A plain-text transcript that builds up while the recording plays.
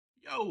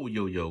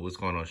Yo, what's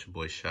going on? It's your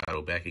boy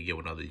Shadow back again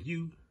with another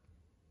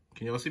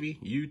can y'all see me?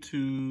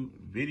 YouTube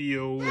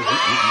video. Today what I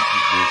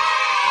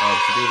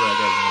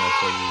got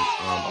for you,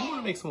 I'm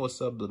gonna make some more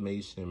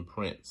sublimation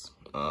prints.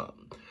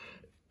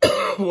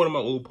 One of my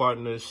old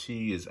partners,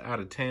 she is out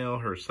of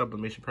town. Her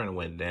sublimation printer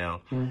went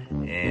down,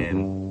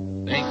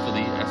 and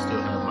thankfully I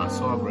still have my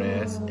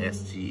Sawgrass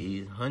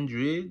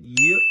SG800.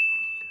 Yep.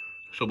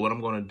 So what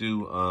I'm gonna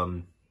do,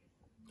 I'm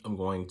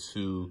going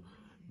to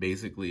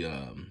basically,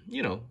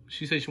 you know,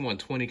 she said she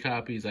wanted 20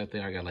 copies. I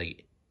think I got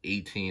like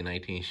 18,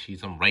 19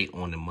 sheets. I'm right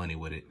on the money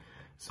with it.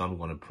 So I'm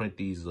going to print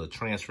these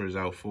transfers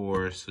out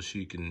for her so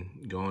she can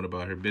go on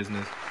about her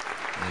business.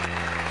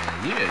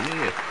 And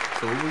yeah.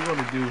 So what we're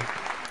going to do,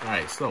 all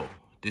right, so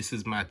this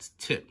is my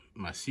tip,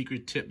 my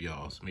secret tip,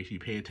 y'all. So make sure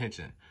you pay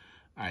attention.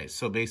 All right,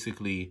 so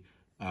basically,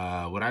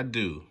 what I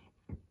do,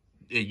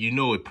 you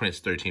know it prints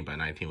 13 by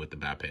 19 with the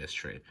bypass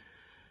tray.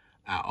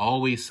 I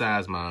always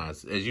size mine,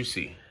 as you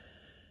see.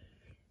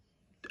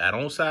 I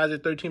don't size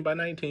it 13 by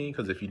 19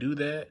 because if you do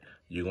that,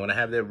 you're going to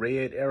have that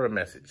red error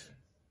message.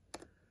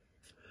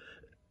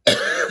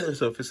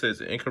 So if it says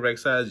the incorrect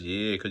size,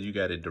 yeah, because you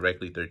got it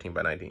directly 13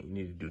 by 19. You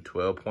need to do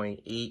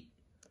 12.8.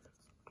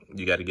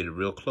 You got to get it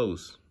real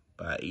close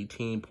by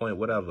 18 point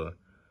whatever.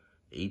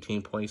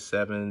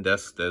 18.7,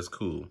 that's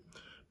cool.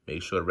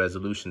 Make sure the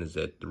resolution is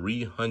at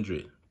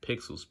 300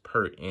 pixels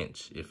per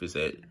inch. If it's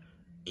at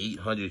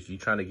 800, if you're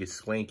trying to get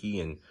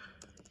swanky and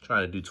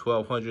trying to do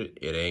 1200,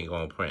 it ain't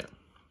going to print.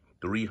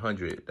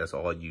 300, that's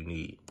all you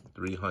need.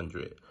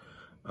 300.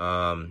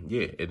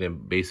 Yeah, and then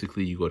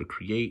basically you go to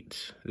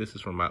create. This is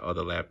from my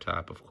other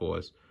laptop, of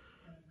course.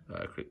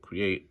 Click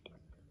create.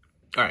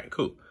 All right,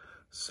 cool.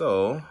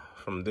 So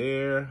from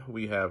there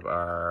we have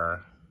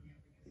our,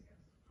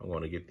 I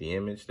want to get the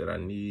image that I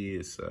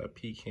need. It's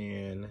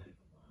pecan.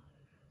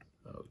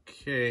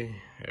 Okay,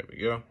 there we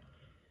go.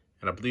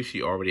 And I believe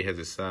she already has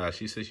it sized.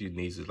 She says she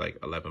needs it like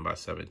 11 by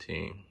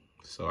 17.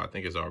 So I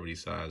think it's already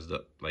sized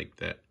up like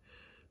that.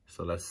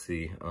 So let's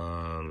see.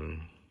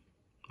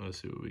 Let's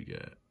see what we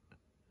got.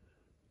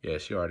 Yeah,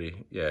 she already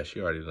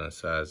done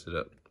sized it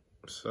up.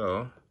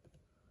 So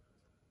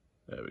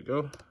there we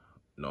go.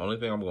 The only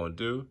thing I'm gonna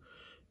do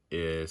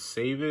is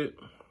save it.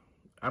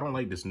 I don't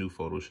like this new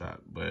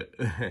Photoshop, but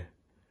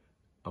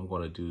I'm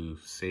gonna do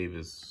save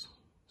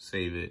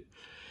it.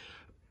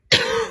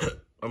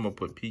 I'm gonna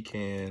put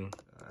pecan.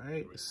 All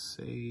right,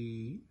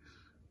 save.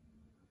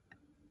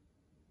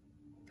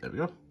 There we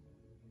go.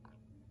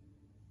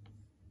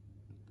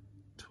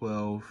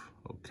 12,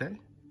 okay.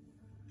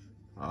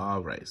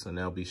 All right, so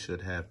now we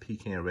should have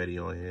pecan ready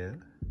on here.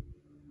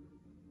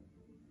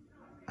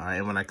 All right,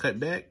 and when I cut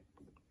back,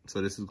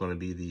 so this is gonna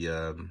be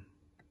the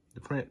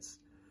prints.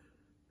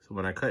 So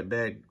when I cut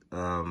back,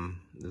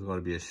 there's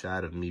gonna be a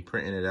shot of me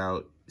printing it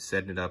out,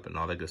 setting it up, and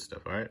all that good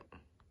stuff, all right?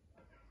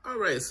 All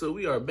right, so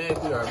we are back.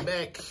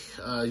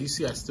 You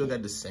see I still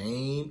got the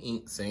same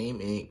ink.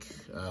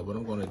 What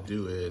I'm gonna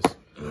do is,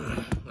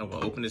 I'm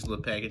gonna open this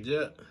little package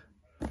up.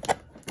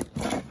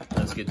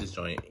 Let's get this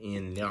joint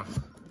in now.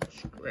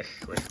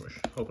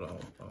 Hold on,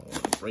 I don't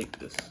want to break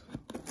this.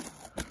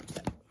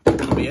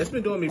 But yeah, it's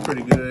been doing me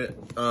pretty good.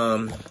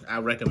 I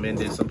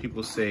recommend it. Some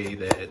people say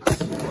that,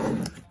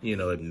 you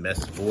know, it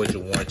voids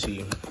your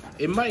warranty.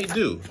 It might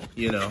do,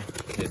 you know.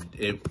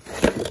 It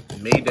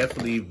may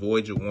definitely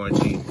void your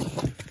warranty.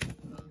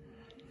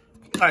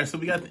 All right, so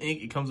we got the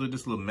ink. It comes with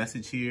this little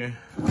message here.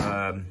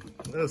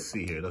 Let's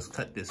see here. Let's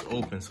cut this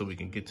open so we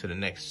can get to the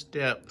next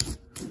step.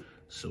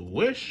 So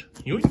wish.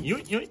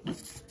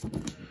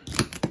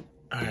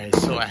 All right,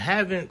 so I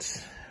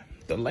haven't,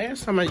 the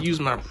last time I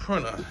used my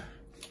printer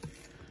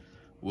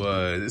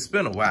was, it's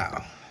been a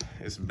while.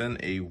 I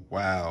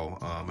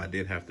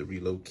did have to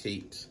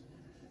relocate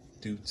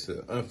due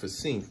to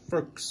unforeseen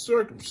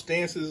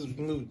circumstances,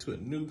 moved to a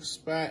new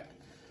spot.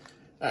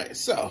 All right,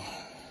 so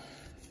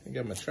I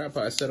got my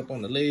tripod set up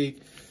on the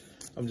leg.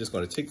 I'm just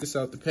gonna take this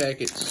out the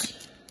package.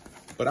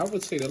 But I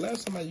would say the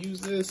last time I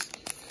used this,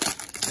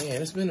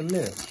 man, it's been a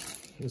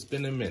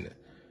minute.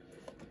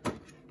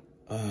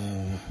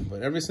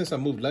 But ever since I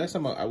moved, last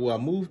time I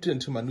moved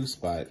into my new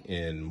spot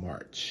in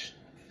March.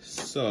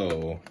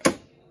 So,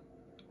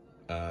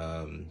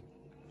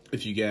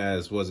 if you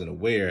guys wasn't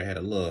aware, I had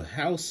a little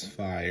house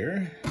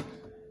fire,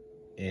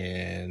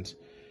 and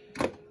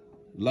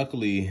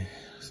luckily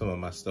some of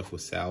my stuff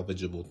was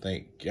salvageable.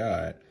 Thank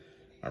God,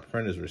 our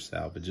printers were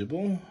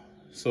salvageable.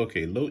 So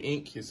okay, low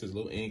ink. It says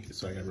low ink,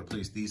 so I gotta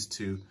replace these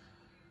two.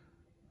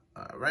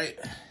 All right.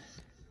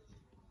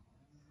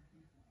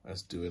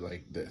 Let's do it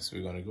like this.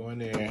 We're gonna go in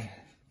there.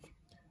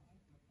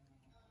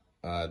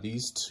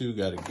 These two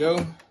gotta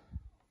go.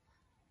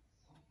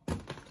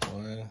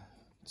 1,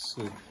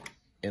 2.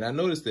 And I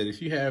noticed that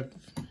if you have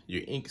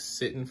your ink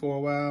sitting for a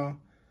while,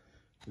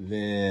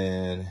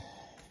 then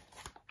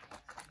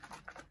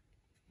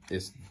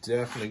it's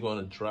definitely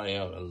gonna dry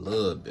out a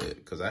little bit,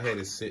 because I had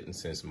it sitting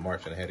since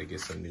March and I had to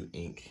get some new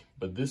ink.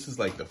 But this is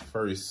like the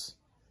first,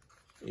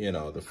 you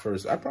know,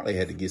 I probably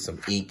had to get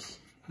some ink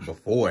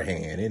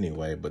beforehand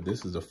anyway, but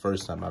this is the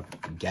first time I've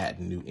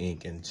gotten new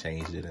ink and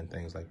changed it and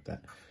things like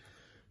that.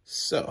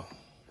 So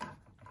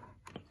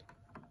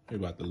we're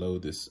about to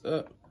load this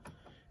up,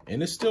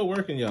 and it's still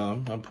working,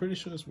 y'all. I'm pretty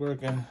sure it's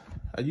working.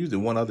 I used it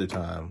one other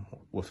time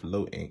with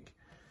low ink,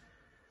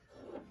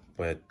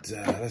 but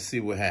let's see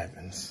what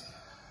happens.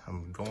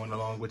 I'm going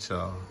along with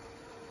y'all. All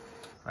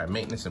right,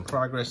 maintenance in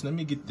progress. Let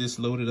me get this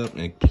loaded up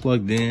and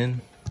plugged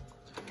into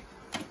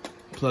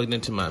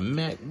my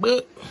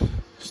MacBook.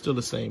 Still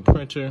the same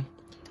printer.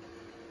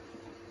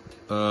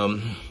 But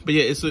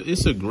yeah,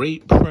 it's a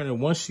great printer.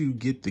 Once you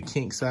get the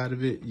kinks out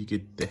of it, you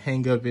get the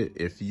hang of it.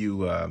 If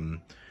you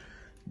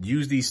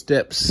use these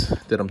steps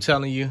that I'm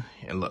telling you,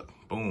 and look,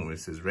 boom, it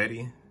says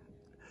ready.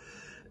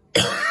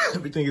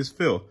 Everything is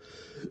filled.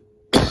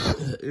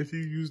 If you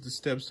use the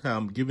steps how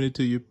I'm giving it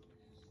to you,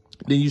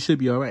 then you should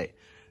be all right.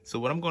 So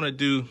what I'm gonna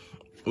do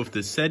with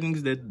the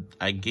settings that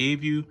I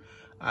gave you,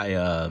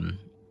 I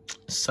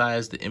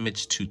sized the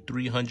image to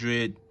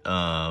 300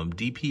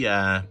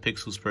 DPI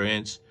pixels per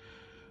inch.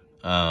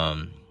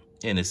 And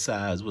its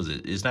size,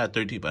 it's not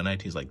 13 by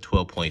 19, it's like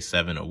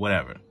 12.7 or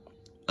whatever.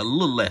 A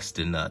little less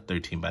than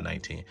 13 by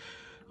 19.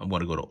 I'm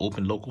gonna go to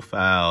open local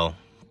file.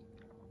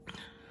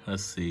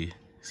 Let's see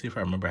if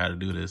I remember how to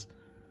do this.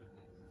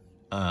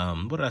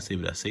 What did I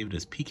save it? I saved it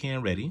as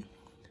pecan ready.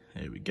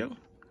 There we go.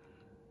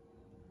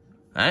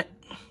 All right.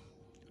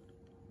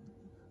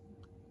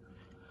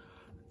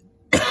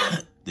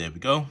 There we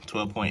go.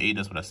 12.8,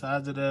 that's what I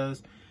sized it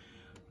as.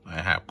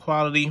 I have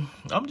quality.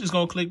 I'm just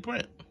gonna click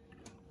print.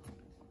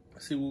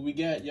 See what we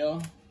got,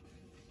 y'all.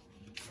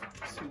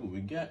 See what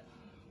we got.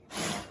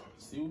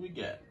 See what we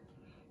got.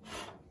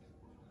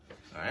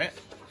 All right.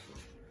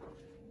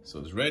 So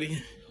it's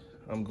ready.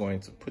 I'm going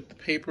to put the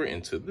paper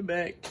into the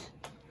back.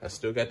 I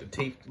still got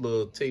the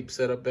little tape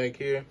set up back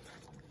here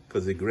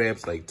because it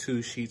grabs like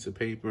 2 sheets of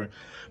paper.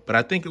 But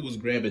I think it was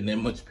grabbing that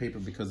much paper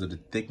because of the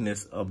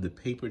thickness of the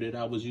paper that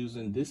I was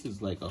using. This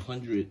is like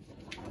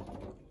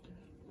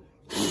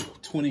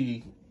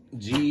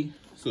 120G,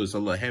 so it's a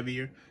little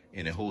heavier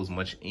and it holds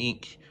much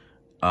ink.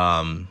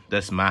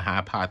 That's my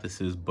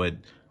hypothesis, but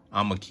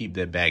I'm gonna keep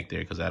that back there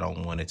because I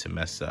don't want it to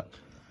mess up.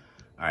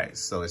 All right,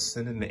 so it's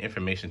sending the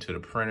information to the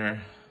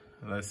printer.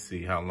 Let's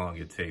see how long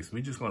it takes.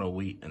 We're just gonna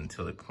wait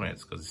until it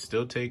prints because it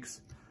still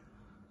takes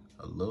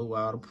a little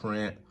while to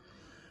print.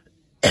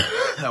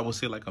 I would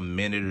say like a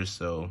minute or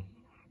so.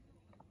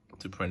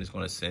 The printer is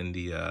gonna send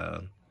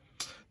the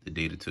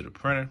data to the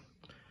printer.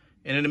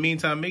 And in the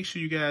meantime, make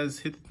sure you guys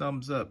hit the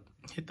thumbs up,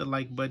 hit the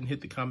like button,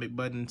 hit the comment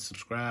button,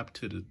 subscribe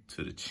to the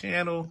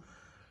channel.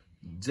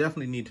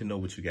 Definitely need to know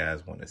what you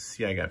guys want to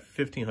see. I got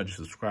 1,500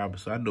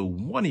 subscribers, so I know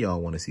one of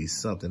y'all want to see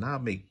something. I'll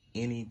make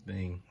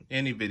anything,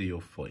 any video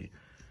for you.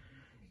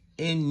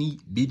 Any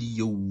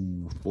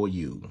video for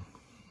you.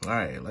 All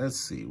right, let's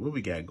see what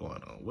we got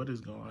going on. What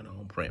is going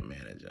on, Print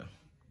Manager?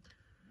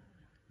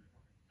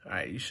 All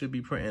right, you should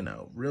be printing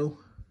out real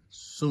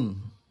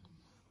soon.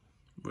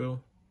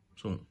 Real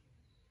soon.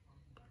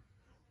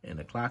 And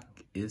the clock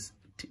is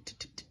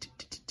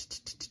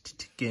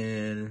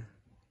ticking.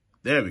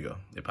 There we go.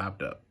 It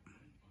popped up.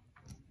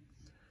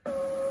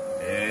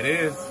 There it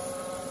is.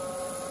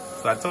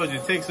 So I told you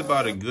it takes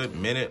about a good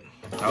minute.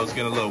 I was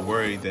getting a little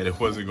worried that it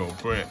wasn't gonna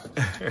print.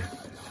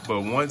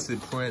 But once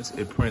it prints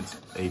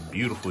a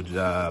beautiful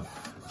job.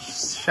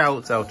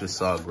 Shouts out to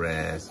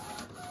Sawgrass.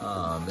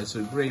 It's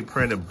a great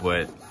printer,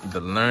 but the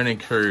learning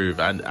curve,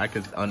 I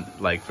could,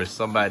 like for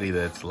somebody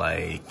that's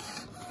like,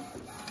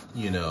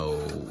 you know,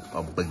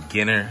 a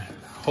beginner,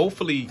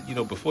 hopefully, you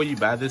know, before you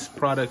buy this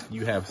product,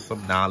 you have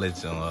some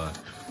knowledge on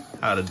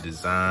how to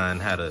design,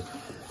 how to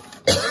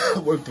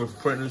work with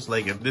printers.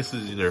 Like if this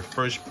is your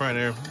first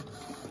printer,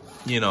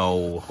 you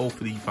know,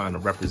 hopefully you find a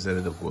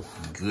representative with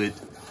good,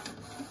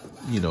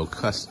 you know,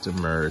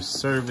 customer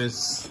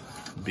service,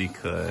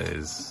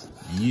 because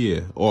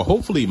yeah, or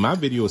hopefully my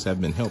videos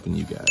have been helping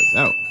you guys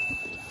out.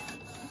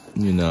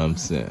 You know what I'm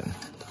saying?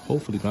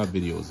 Hopefully my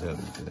videos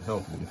have been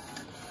helping you.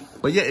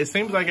 But yeah, it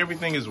seems like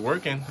everything is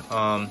working.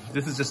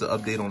 This is just an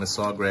update on the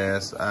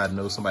Sawgrass. I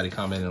know somebody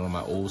commented on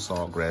my old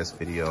Sawgrass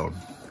video.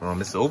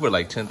 It's over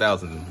like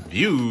 10,000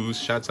 views.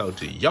 Shouts out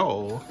to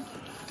y'all.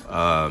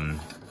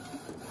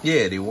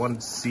 Yeah, they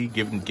wanted to see,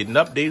 getting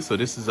updates. So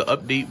this is an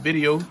update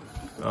video.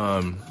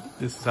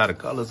 This is how the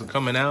colors are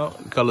coming out.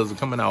 The colors are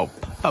coming out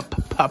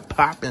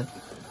popping.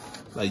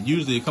 Like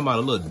usually it come out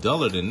a little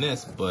duller than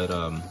this, but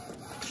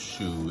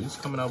shoot, it's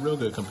coming out real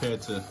good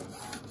compared to,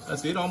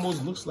 let's see, it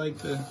almost looks like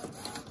the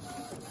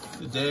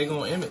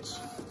daggone image.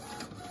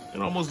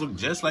 It almost looks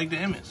just like the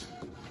image.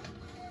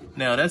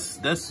 Now that's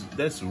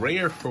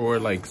rare for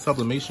like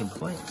sublimation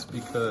prints,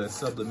 because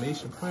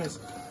sublimation prints,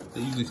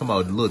 they usually come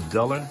out a little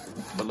duller.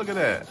 But look at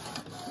that.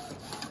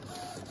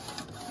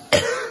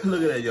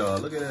 Look at that, y'all.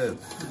 Look at that.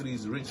 Look at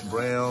these rich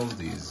browns,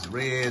 these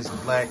reds,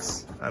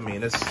 blacks. I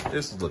mean, this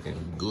is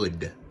looking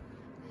good.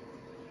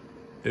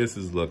 This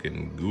is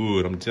looking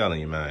good. I'm telling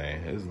you,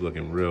 man. This is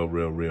looking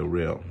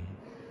real.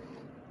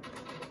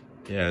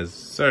 Yes,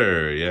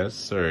 sir. Yes,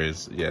 sir.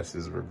 Yes,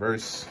 it's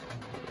reverse.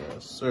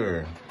 Yes,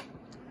 sir.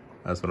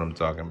 That's what I'm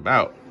talking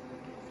about.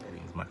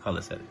 Here's my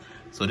color setting.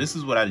 So this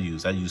is what I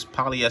use. I use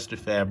polyester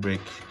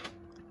fabric.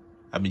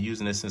 I've been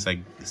using this since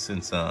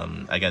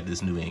I got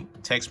this new ink.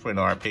 Text print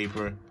art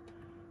paper.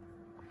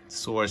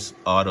 Source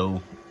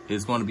auto.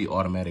 It's going to be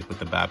automatic with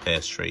the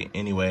bypass tray.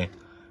 Anyway,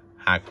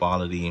 high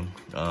quality.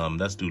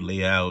 Let's do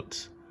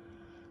layout.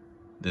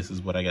 This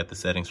is what I got the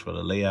settings for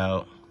the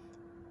layout.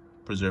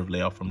 Preserve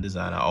layout from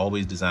design. I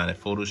always design in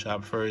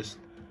Photoshop first.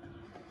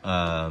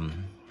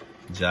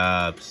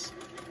 Jobs.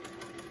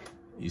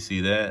 You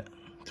see that?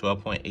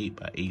 12.8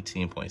 by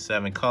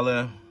 18.7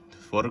 color.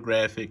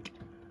 Photographic.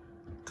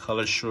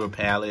 Color Sure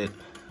palette.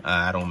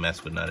 I don't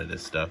mess with none of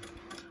this stuff.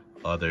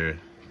 Other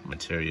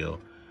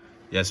material.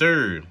 Yes,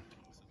 sir.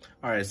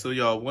 All right, so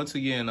y'all, once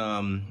again,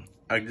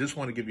 I just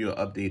want to give you an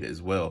update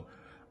as well.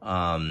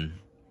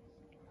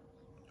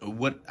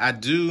 What I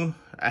do,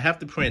 I have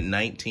to print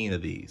 19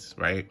 of these,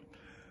 right?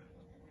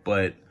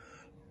 But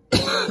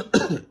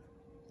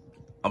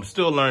I'm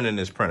still learning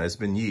this printer. It's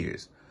been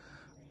years.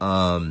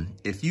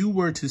 If you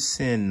were to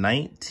send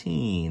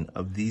 19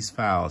 of these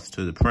files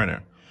to the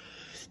printer,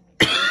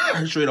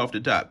 straight off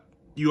the top,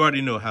 you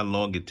already know how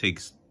long it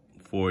takes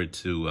for it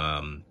to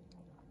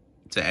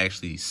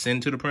actually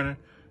send to the printer.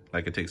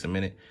 Like, it takes a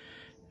minute.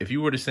 If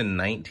you were to send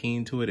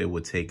 19 to it, it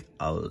would take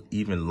a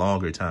even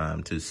longer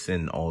time to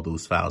send all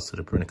those files to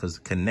the printer, because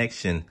the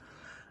connection,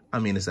 I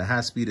mean, it's a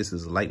high speed. This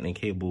is a lightning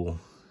cable.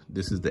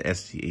 This is the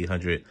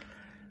SG800.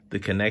 The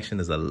connection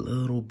is a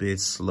little bit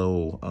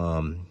slow,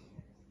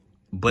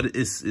 but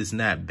it's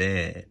not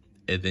bad.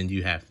 And then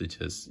you have to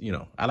just, you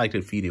know, I like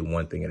to feed it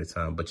one thing at a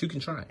time, but you can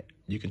try it.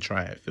 You can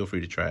try it. Feel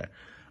free to try it.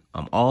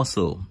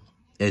 Also,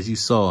 as you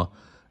saw,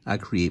 I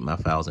create my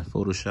files in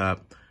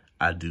Photoshop.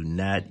 I do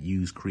not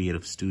use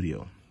Creative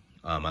Studio.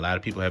 A lot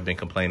of people have been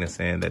complaining,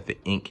 saying that the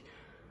ink,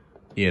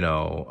 you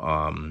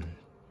know,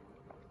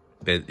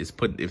 that is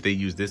put, if they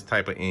use this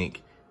type of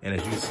ink, and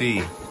as you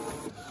see,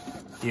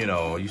 you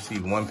know, you see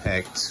 1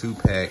 pack, 2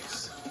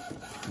 packs,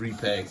 3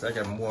 packs. I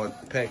got more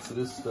packs of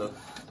this stuff.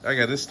 I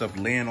got this stuff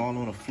laying all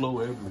on the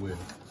floor everywhere.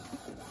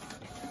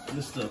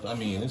 This stuff, I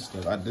mean,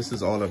 this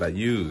is all that I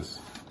use.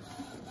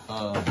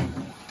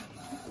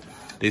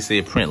 They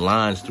say print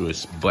lines through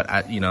it,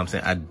 but you know what I'm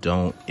saying, I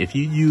don't. If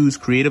you use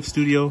Creative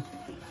Studio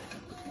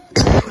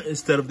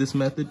instead of this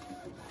method,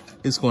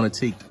 it's going to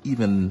take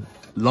even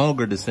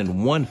longer to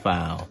send 1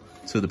 file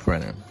to the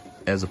printer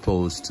as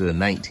opposed to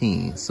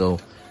 19. So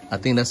I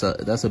think that's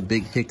a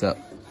big hiccup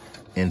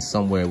in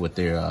somewhere with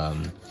their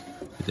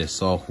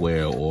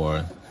software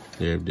or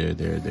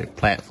their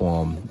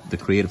platform. The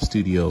Creative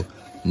Studio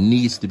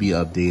needs to be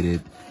updated.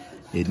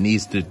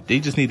 They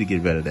just need to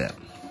get rid of that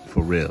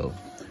for real.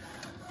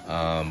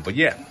 But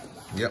yeah,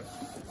 yep.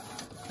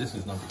 This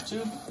is number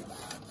 2.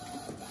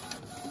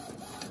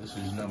 This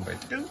is number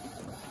 2.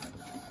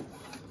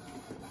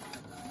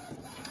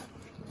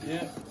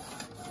 Yeah,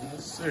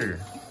 yes sir.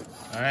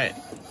 All right,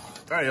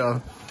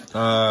 y'all.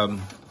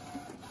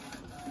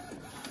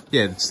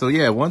 Yeah, so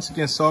yeah, once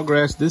again,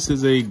 Sawgrass, this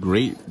is a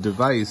great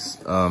device.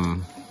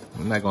 I'm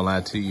not gonna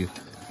lie to you.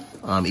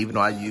 Even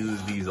though I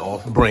use these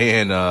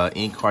off-brand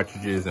ink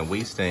cartridges and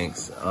waste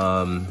tanks,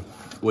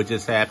 what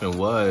just happened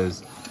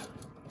was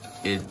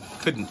it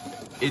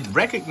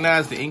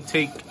recognized the ink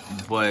tank,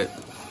 but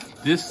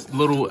this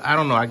little, I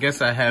don't know, I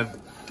guess I have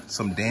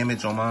some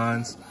damage on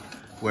mine,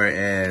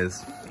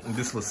 whereas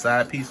this little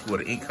side piece with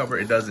the ink cover,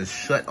 it doesn't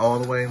shut all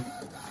the way.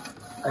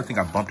 I think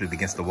I bumped it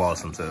against the wall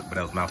sometime, but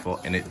that was my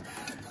fault, and it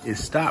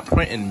stopped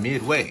printing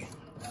midway.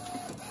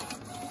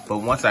 But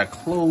once I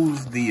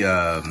closed the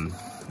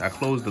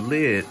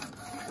lid,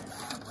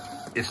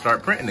 it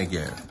started printing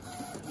again.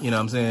 You know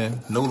what I'm saying?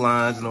 No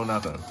lines, no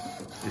nothing.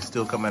 It's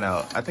still coming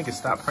out. I think it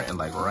stopped printing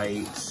like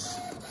right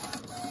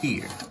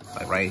here,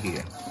 like right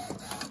here.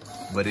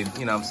 But it,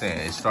 you know what I'm saying?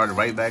 It started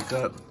right back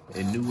up.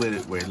 It knew where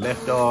it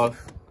left off.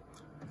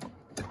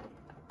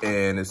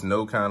 And it's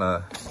no kind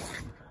of,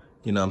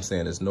 you know what I'm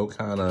saying? There's no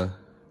kind of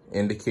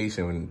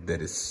indication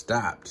that it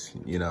stopped.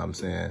 You know what I'm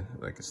saying?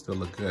 Like, it still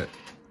look good.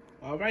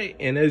 All right,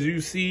 and as you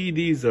see,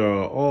 these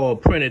are all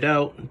printed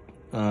out.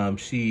 At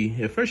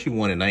first she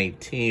wanted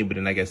 19, but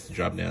then I guess it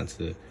dropped down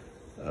to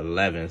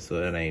 11, so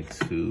that ain't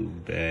too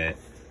bad.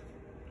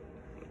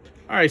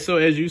 All right, so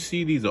as you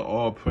see, these are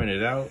all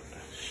printed out.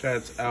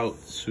 Shouts out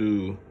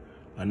to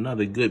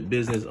another good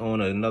business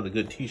owner, another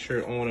good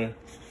t-shirt owner.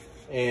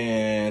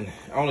 And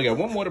I only got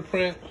 1 more to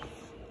print.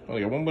 I'm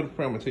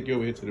gonna take you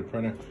over here to the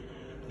printer.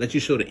 Let you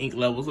show the ink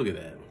levels. Look at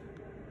that.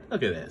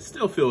 Look at that,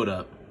 still filled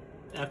up.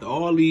 After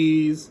all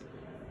these,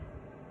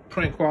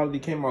 print quality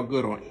came out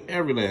good on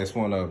every last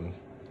one of them.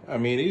 I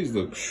mean, these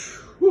look,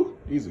 whew,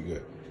 these are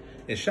good.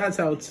 And shouts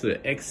out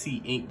to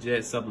XC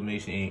Inkjet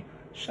Sublimation Ink.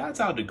 Shouts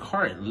out to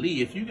Cart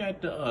Lee. If you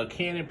got the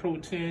Canon Pro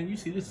 10, you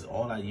see this is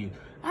all I use.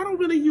 I don't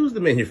really use the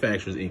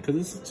manufacturer's ink because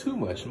this is too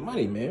much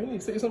money, man. We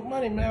need to save some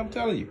money, man, I'm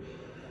telling you.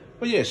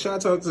 But yeah,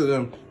 shouts out to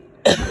them.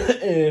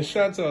 And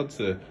shouts out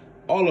to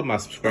all of my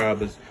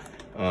subscribers.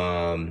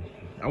 I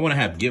want to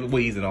have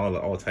giveaways and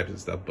all types of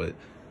stuff, but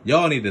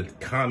y'all need to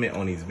comment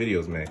on these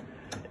videos, man.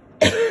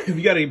 If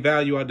you got any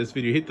value out of this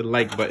video, hit the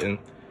like button,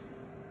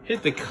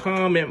 hit the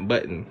comment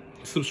button,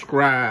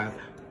 subscribe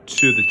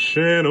to the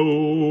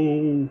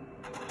channel.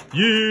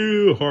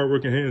 Yeah,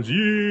 hardworking hands,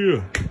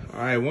 yeah. All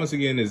right, once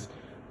again, it's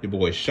your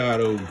boy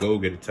Shadow, Go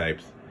Get It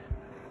Types.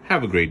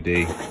 Have a great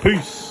day.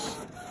 Peace.